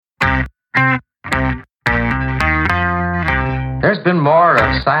been more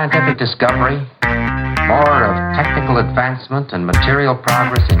of scientific discovery, more of technical advancement and material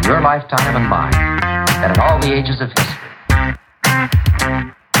progress in your lifetime and mine than in all the ages of history.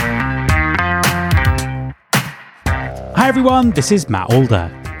 Hi everyone, this is Matt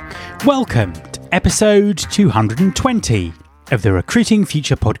Alder. Welcome to episode 220 of the Recruiting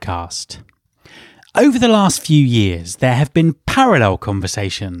Future podcast. Over the last few years, there have been parallel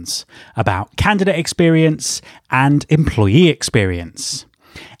conversations about candidate experience and employee experience.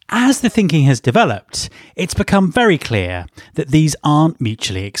 As the thinking has developed, it's become very clear that these aren't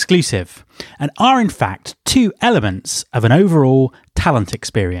mutually exclusive and are in fact two elements of an overall talent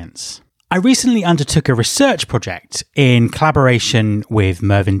experience. I recently undertook a research project in collaboration with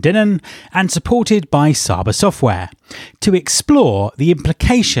Mervyn Dinnan and supported by Saba Software to explore the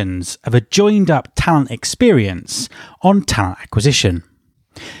implications of a joined-up talent experience on talent acquisition.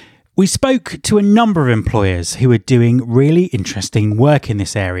 We spoke to a number of employers who are doing really interesting work in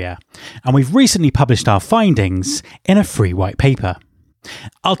this area, and we've recently published our findings in a free white paper.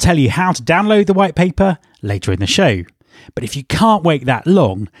 I'll tell you how to download the white paper later in the show. But if you can't wait that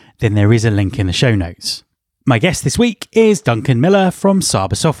long, then there is a link in the show notes. My guest this week is Duncan Miller from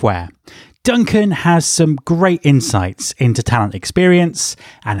Saba Software. Duncan has some great insights into talent experience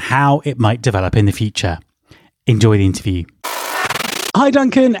and how it might develop in the future. Enjoy the interview. Hi,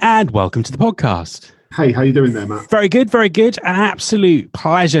 Duncan, and welcome to the podcast. Hey, how you doing there, Matt? Very good, very good. An absolute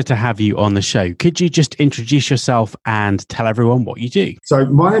pleasure to have you on the show. Could you just introduce yourself and tell everyone what you do? So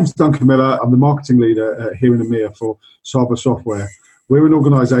my name's Duncan Miller. I'm the marketing leader here in EMEA for Saba Software. We're an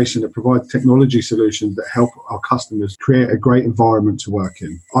organisation that provides technology solutions that help our customers create a great environment to work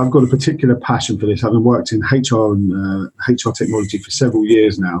in. I've got a particular passion for this, having worked in HR and HR technology for several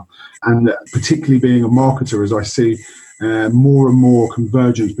years now, and particularly being a marketer, as I see more and more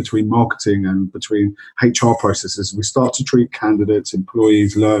convergence between marketing and between HR processes. We start to treat candidates,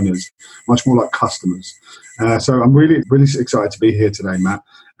 employees, learners much more like customers. So I'm really excited to be here today, Matt,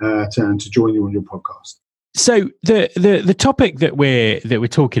 to join you on your podcast. So the topic that we're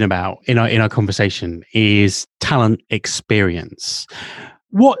talking about in our conversation is talent experience.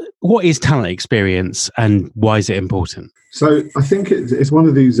 What is talent experience and why is it important? So I think it's one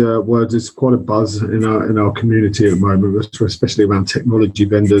of these words. It's quite a buzz in our community at the moment, especially around technology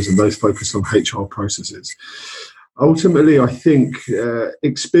vendors and those focused on HR processes. Ultimately, I think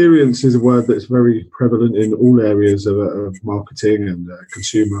experience is a word that's very prevalent in all areas of marketing and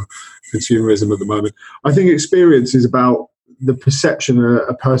consumerism at the moment. I think experience is about the perception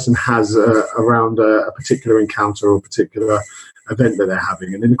a person has around a particular encounter or a particular event that they're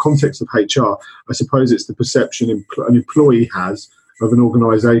having. And in the context of HR, I suppose it's the perception an employee has of an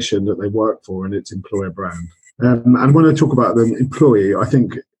organisation that they work for and its employer brand. And when I talk about an employee, I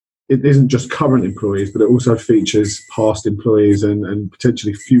think it isn't just current employees, but it also features past employees and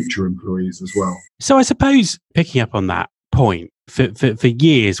potentially future employees as well. So I suppose picking up on that point, for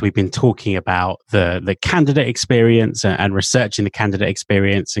years we've been talking about the candidate experience and researching the candidate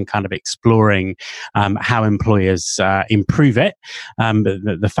experience and kind of exploring how employers improve it.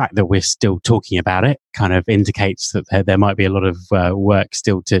 The fact that we're still talking about it kind of indicates that there might be a lot of work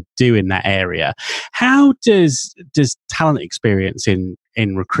still to do in that area. How does talent experience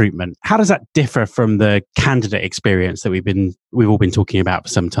in recruitment, how does that differ from the candidate experience that we've all been talking about for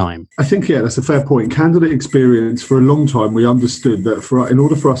some time? I think, that's a fair point. Candidate experience, for a long time, we understood that in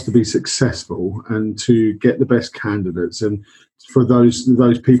order for us to be successful and to get the best candidates and for those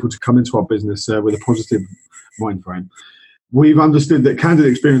people to come into our business with a positive mind frame, we've understood that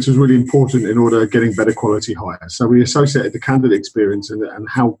candidate experience was really important in order getting better quality hires. So we associated the candidate experience and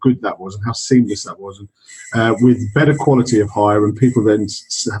how good that was and how seamless that was with better quality of hire and people then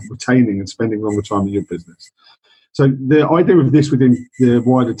retaining and spending longer time in your business. So the idea of this within the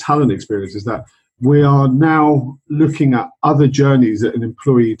wider talent experience is that we are now looking at other journeys that an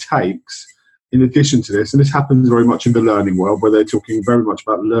employee takes in addition to this, and this happens very much in the learning world, where they're talking very much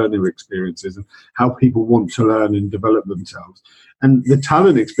about learner experiences and how people want to learn and develop themselves. And the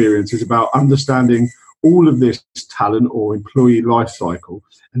talent experience is about understanding all of this talent or employee life cycle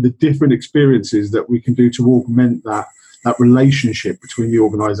and the different experiences that we can do to augment that relationship between the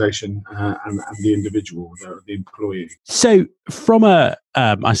organisation and the individual, the employee. So from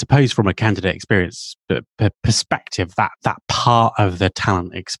I suppose from a candidate experience perspective, that part of the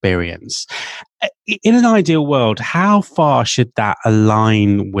talent experience, in an ideal world, how far should that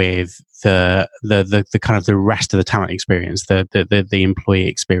align with the kind of the rest of the talent experience, the employee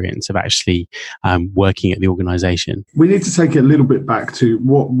experience of actually working at the organisation? We need to take it a little bit back to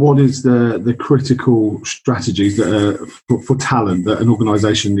what is the critical strategies that are for talent that an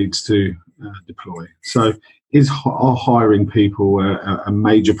organisation needs to deploy. So are hiring people a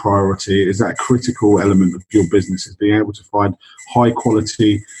major priority? Is that a critical element of your business, is being able to find high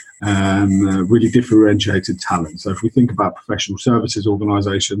quality, really differentiated talent? So if we think about professional services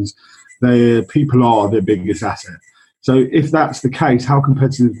organisations, people are their biggest asset. So if that's the case, how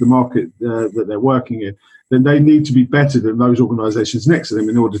competitive is the market that they're working in, then they need to be better than those organisations next to them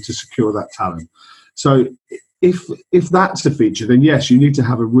in order to secure that talent. So if that's a feature, then yes, you need to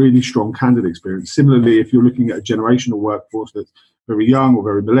have a really strong candidate experience. Similarly, if you're looking at a generational workforce that's very young or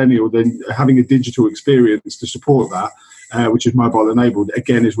very millennial, then having a digital experience to support that, which is mobile enabled,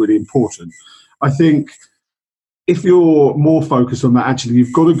 again, is really important. I think if you're more focused on that, actually,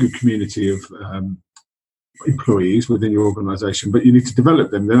 you've got a good community of employees within your organisation, but you need to develop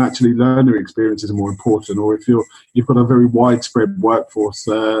them, then actually learner experiences are more important. Or if you've got a very widespread workforce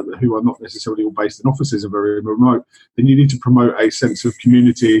who are not necessarily all based in offices, are very remote, then you need to promote a sense of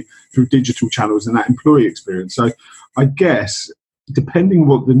community through digital channels and that employee experience. So I guess depending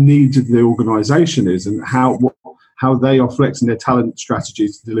what the needs of the organisation is and how they are flexing their talent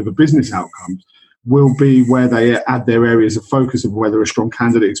strategies to deliver business outcomes, will be where they add their areas of focus of whether a strong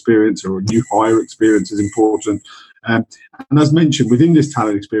candidate experience or a new hire experience is important. And as mentioned, within this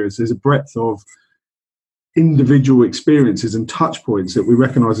talent experience, there's a breadth of individual experiences and touch points that we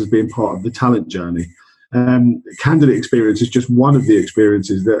recognise as being part of the talent journey. Candidate experience is just one of the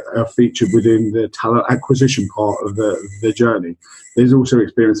experiences that are featured within the talent acquisition part of the journey. There's also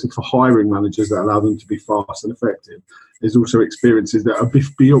experiences for hiring managers that allow them to be fast and effective. There's also experiences that are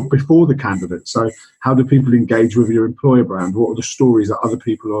before the candidate. So how do people engage with your employer brand? What are the stories that other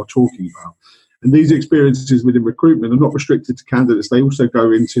people are talking about? And these experiences within recruitment are not restricted to candidates. They also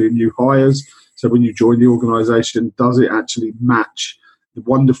go into new hires. So when you join the organisation, does it actually match the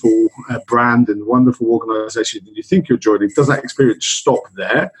wonderful brand and the wonderful organisation that you think you're joining? Does that experience stop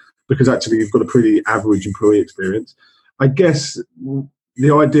there? Because actually you've got a pretty average employee experience. I guess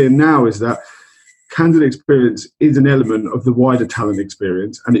the idea now is that candidate experience is an element of the wider talent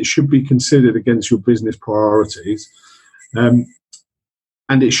experience, and it should be considered against your business priorities.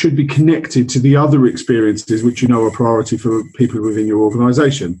 And it should be connected to the other experiences which you know are a priority for people within your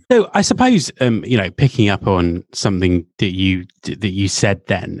organisation. So I suppose, picking up on something that you said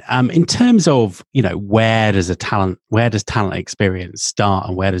then, in terms of, where does talent experience start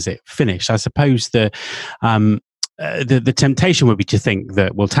and where does it finish? I suppose the temptation would be to think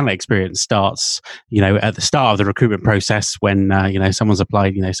that, well, talent experience starts, at the start of the recruitment process when, someone's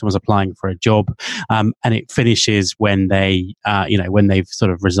applying for a job, and it finishes when when they've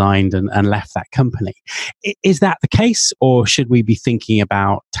sort of resigned and left that company. Is that the case, or should we be thinking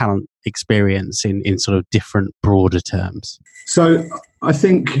about talent experience in sort of different, broader terms? So I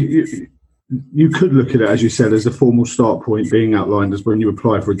think you could look at it, as you said, as a formal start point being outlined as when you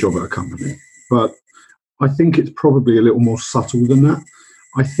apply for a job at a company. But I think it's probably a little more subtle than that.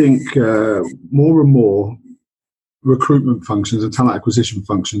 I think more and more recruitment functions and talent acquisition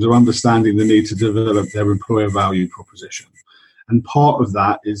functions are understanding the need to develop their employer value proposition. And part of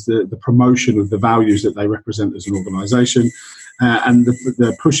that is the promotion of the values that they represent as an organisation, and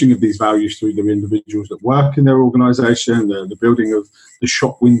the pushing of these values through the individuals that work in their organisation, the building of the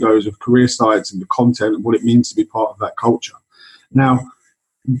shop windows of career sites and the content and what it means to be part of that culture. Now,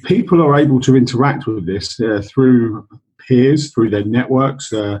 people are able to interact with this through peers, through their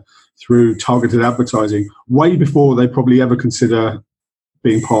networks, through targeted advertising, way before they probably ever consider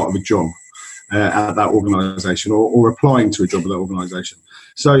being part of a job at that organisation or applying to a job at that organisation.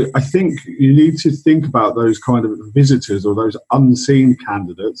 So I think you need to think about those kind of visitors or those unseen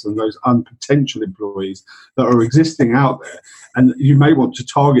candidates and those potential employees that are existing out there. And you may want to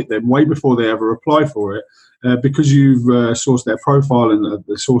target them way before they ever apply for it. Because you've sourced their profile and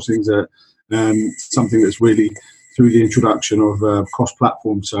the sourcing's something that's really through the introduction of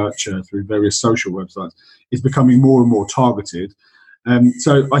cross-platform search through various social websites, is becoming more and more targeted.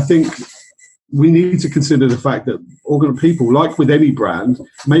 So I think we need to consider the fact that people, like with any brand,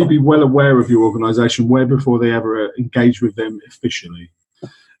 may be well aware of your organisation way before they ever engage with them officially.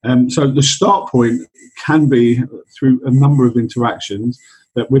 So the start point can be through a number of interactions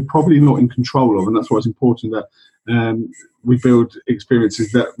that we're probably not in control of, and that's why it's important that we build experiences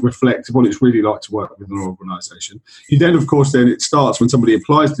that reflect what it's really like to work with an organisation. You then, of course, it starts when somebody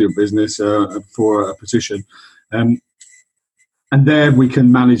applies to your business for a position, and there we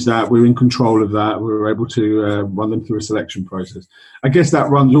can manage that. We're in control of that. We're able to run them through a selection process. I guess that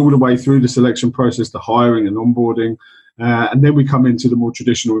runs all the way through the selection process, the hiring and onboarding. And then we come into the more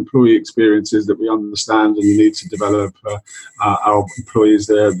traditional employee experiences that we understand and the need to develop our employees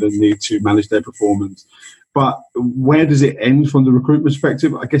there, the need to manage their performance. But where does it end from the recruitment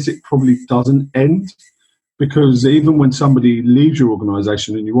perspective? I guess it probably doesn't end, because even when somebody leaves your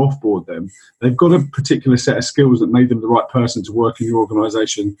organisation and you offboard them, they've got a particular set of skills that made them the right person to work in your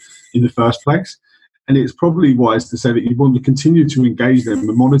organisation in the first place. And it's probably wise to say that you want to continue to engage them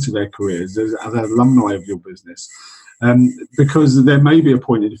and monitor their careers as alumni of your business. Because there may be a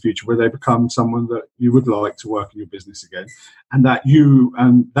point in the future where they become someone that you would like to work in your business again, and that you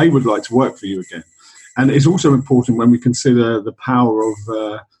and they would like to work for you again. And it's also important when we consider the power of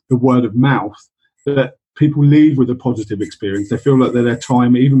the word of mouth, that people leave with a positive experience. They feel like that their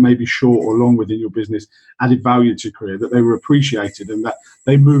time, even maybe short or long within your business, added value to your career, that they were appreciated, and that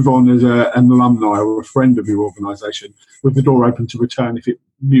they move on as an alumni or a friend of your organisation with the door open to return if it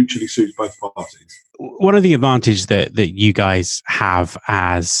mutually suits both parties. One of the advantages that you guys have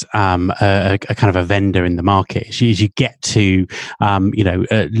as a kind of a vendor in the market is you get to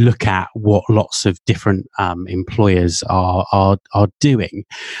look at what lots of different employers are doing.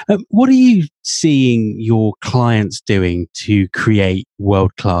 What are you seeing your clients doing to create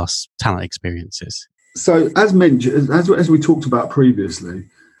world-class talent experiences? So, as mentioned, as we talked about previously,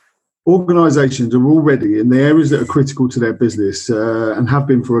 organisations are already in the areas that are critical to their business and have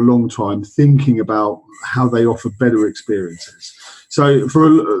been for a long time, thinking about how they offer better experiences. So for a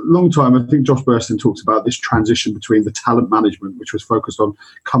long time, I think Josh Burston talks about this transition between the talent management, which was focused on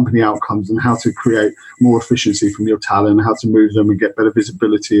company outcomes and how to create more efficiency from your talent, how to move them and get better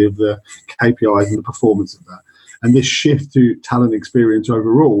visibility of the KPIs and the performance of that. And this shift to talent experience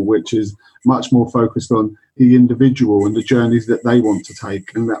overall, which is much more focused on the individual and the journeys that they want to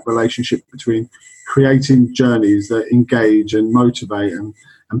take, and that relationship between creating journeys that engage and motivate and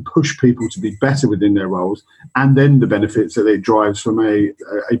push people to be better within their roles, and then the benefits that it drives from a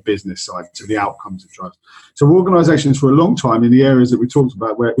business side to the outcomes it drives. So organisations for a long time in the areas that we talked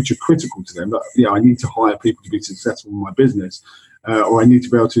about, which are critical to them, that I need to hire people to be successful in my business, or I need to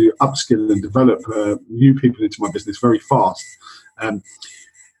be able to upskill and develop new people into my business very fast.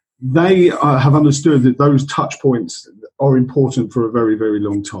 They have understood that those touch points are important for a very, very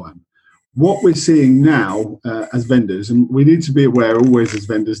long time. What we're seeing now as vendors, and we need to be aware always as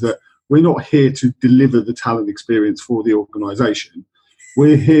vendors that we're not here to deliver the talent experience for the organisation.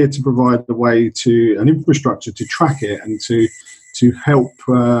 We're here to provide the way to an infrastructure to track it and to help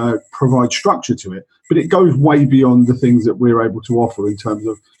provide structure to it. But it goes way beyond the things that we're able to offer in terms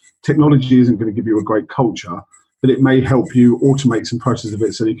of technology isn't going to give you a great culture, but it may help you automate some process of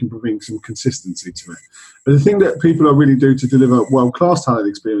it so you can bring some consistency to it. But the thing that people are really do to deliver world-class talent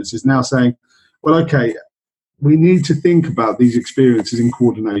experience is now saying, well, okay, we need to think about these experiences in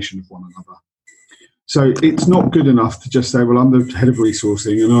coordination with one another. So it's not good enough to just say, well, I'm the head of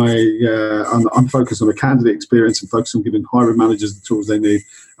resourcing and I'm focused on a candidate experience and focused on giving hiring managers the tools they need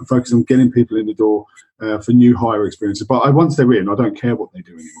and focused on getting people in the door for new hire experiences. But once they're in, I don't care what they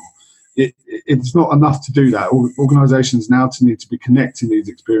do anymore. It's not enough to do that. Organisations now need to be connecting these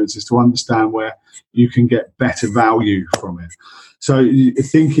experiences to understand where you can get better value from it. So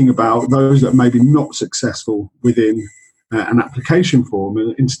thinking about those that are maybe not successful within an application form,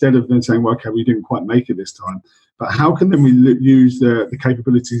 and instead of then saying, well, okay, we didn't quite make it this time, but how can then we use the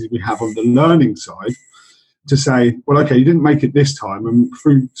capabilities we have on the learning side to say, well, okay, you didn't make it this time, and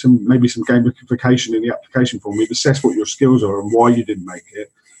through maybe some gamification in the application form, we've assessed what your skills are and why you didn't make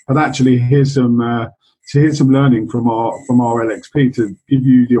it. But actually, here's some learning from our LXP to give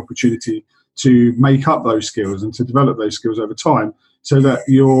you the opportunity to make up those skills and to develop those skills over time, so that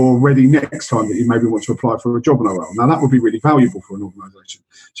you're ready next time that you maybe want to apply for a job in a role. Now, that would be really valuable for an organisation.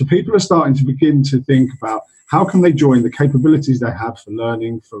 So people are starting to begin to think about how can they join the capabilities they have for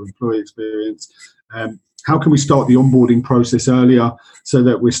learning, for employee experience. How can we start the onboarding process earlier so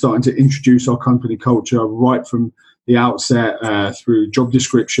that we're starting to introduce our company culture right from the outset through job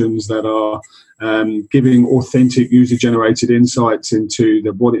descriptions that are giving authentic user-generated insights into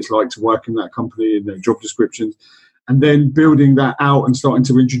what it's like to work in that company in their job descriptions, and then building that out and starting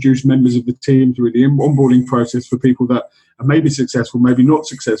to introduce members of the team through the onboarding process for people that are maybe successful, maybe not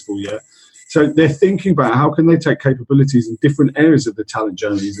successful yet. So they're thinking about how can they take capabilities in different areas of the talent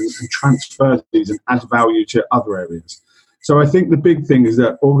journeys and transfer these and add value to other areas. So I think the big thing is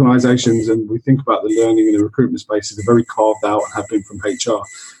that organisations, and we think about the learning and the recruitment spaces, are very carved out and have been from HR,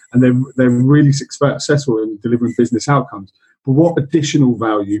 and they're really successful in delivering business outcomes. But what additional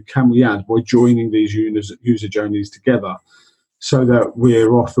value can we add by joining these user journeys together so that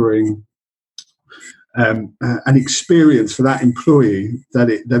we're offering an experience for that employee that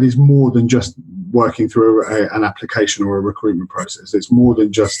is more than just working through an application or a recruitment process. It's more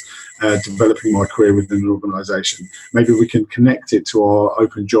than just developing my career within an organisation. Maybe we can connect it to our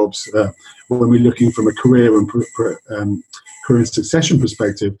open jobs when we're looking from a career career succession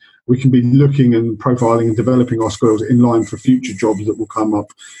perspective, we can be looking and profiling and developing our skills in line for future jobs that will come up.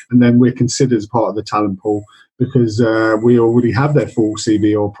 And then we're considered as part of the talent pool because we already have their full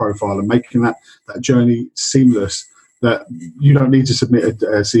CV or profile, and making that journey seamless, that you don't need to submit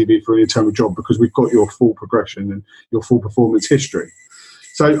a CV for an internal job because we've got your full progression and your full performance history.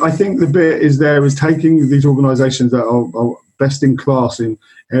 So I think the bit is taking these organisations that are best in class in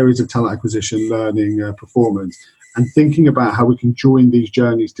areas of talent acquisition, learning, performance, and thinking about how we can join these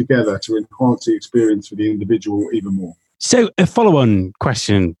journeys together to enhance the experience for the individual even more. So a follow-on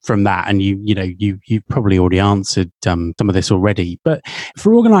question from that, and you probably already answered some of this already, but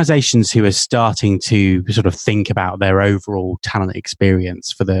for organisations who are starting to sort of think about their overall talent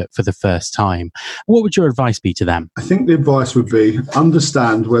experience for the first time, what would your advice be to them? I think the advice would be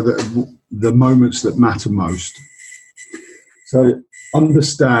understand whether the moments that matter most. So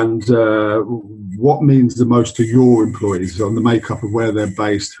understand what means the most to your employees on the makeup of where they're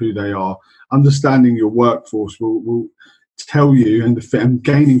based, who they are. Understanding your workforce will tell you, and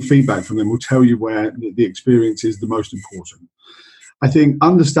gaining feedback from them will tell you where the experience is the most important. I think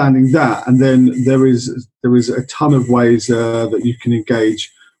understanding that, and then there is a ton of ways that you can engage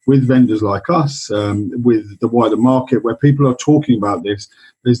with vendors like us, with the wider market, where people are talking about this.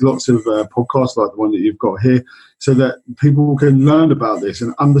 There's lots of podcasts like the one that you've got here, so that people can learn about this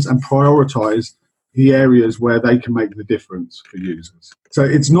and prioritise the areas where they can make the difference for users. So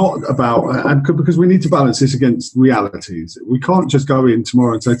it's not about, and because we need to balance this against realities. We can't just go in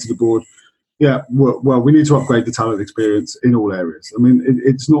tomorrow and say to the board, yeah, well, we need to upgrade the talent experience in all areas. I mean,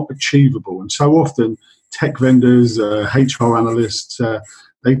 it's not achievable. And so often tech vendors, HR analysts,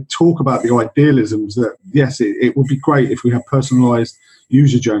 they talk about the idealisms that, yes, it would be great if we have personalised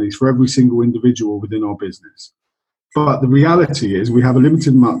user journeys for every single individual within our business. But the reality is we have a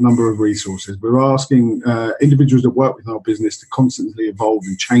limited number of resources. We're asking individuals that work within our business to constantly evolve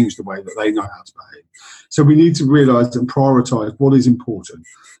and change the way that they know how to behave. So we need to realise and prioritise what is important.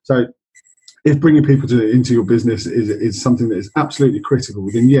 So if bringing people into your business is something that is absolutely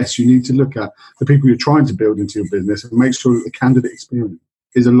critical, then yes, you need to look at the people you're trying to build into your business and make sure that the candidate experience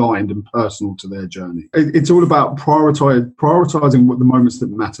is aligned and personal to their journey. It's all about prioritising what the moments that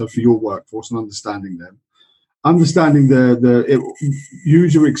matter for your workforce and understanding them. Understanding the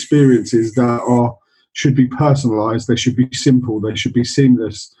user experiences that should be personalised, they should be simple, they should be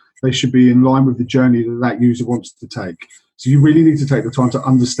seamless, they should be in line with the journey that user wants to take. So you really need to take the time to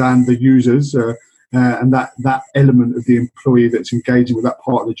understand the users and that element of the employee that's engaging with that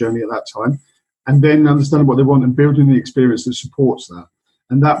part of the journey at that time, and then understand what they want and building the experience that supports that.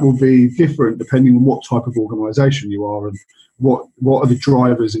 And that will be different depending on what type of organisation you are and what are the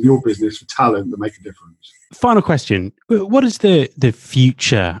drivers in your business for talent that make a difference. Final question. What does the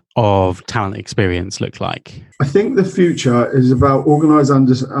future of talent experience look like? I think the future is about organised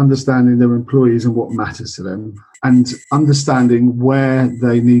understanding their employees and what matters to them, and understanding where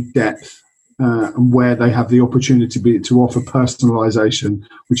they need depth and where they have the opportunity to offer personalisation,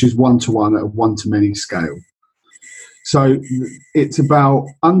 which is one-to-one at a one-to-many scale. So it's about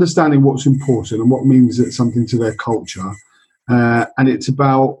understanding what's important and what means it's something to their culture. And it's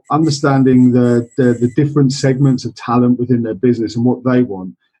about understanding the different segments of talent within their business and what they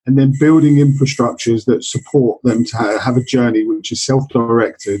want, and then building infrastructures that support them to have a journey which is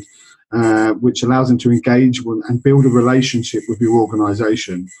self-directed, which allows them to engage and build a relationship with your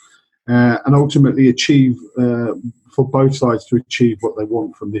organisation, and ultimately achieve for both sides to achieve what they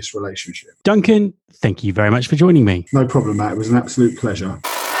want from this relationship. Duncan, thank you very much for joining me. No problem, Matt. It was an absolute pleasure.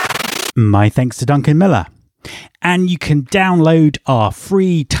 My thanks to Duncan Miller. And you can download our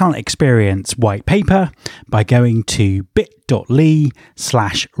free talent experience white paper by going to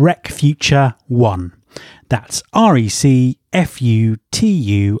bit.ly/recfuture1. That's RECFUTURE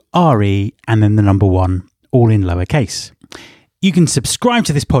and then the number 1, all in lowercase. You can subscribe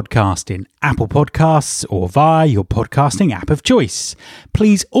to this podcast in Apple Podcasts or via your podcasting app of choice.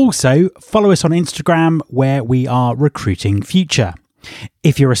 Please also follow us on Instagram, where we are Recruiting Future.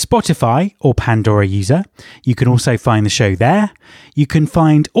 If you're a Spotify or Pandora user, you can also find the show there. You can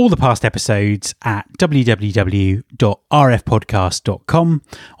find all the past episodes at www.rfpodcast.com.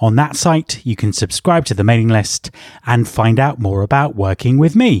 On that site, you can subscribe to the mailing list and find out more about working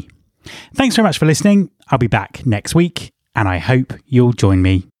with me. Thanks very much for listening. I'll be back next week, and I hope you'll join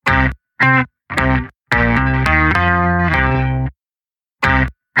me.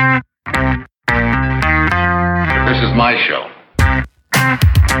 This is my show.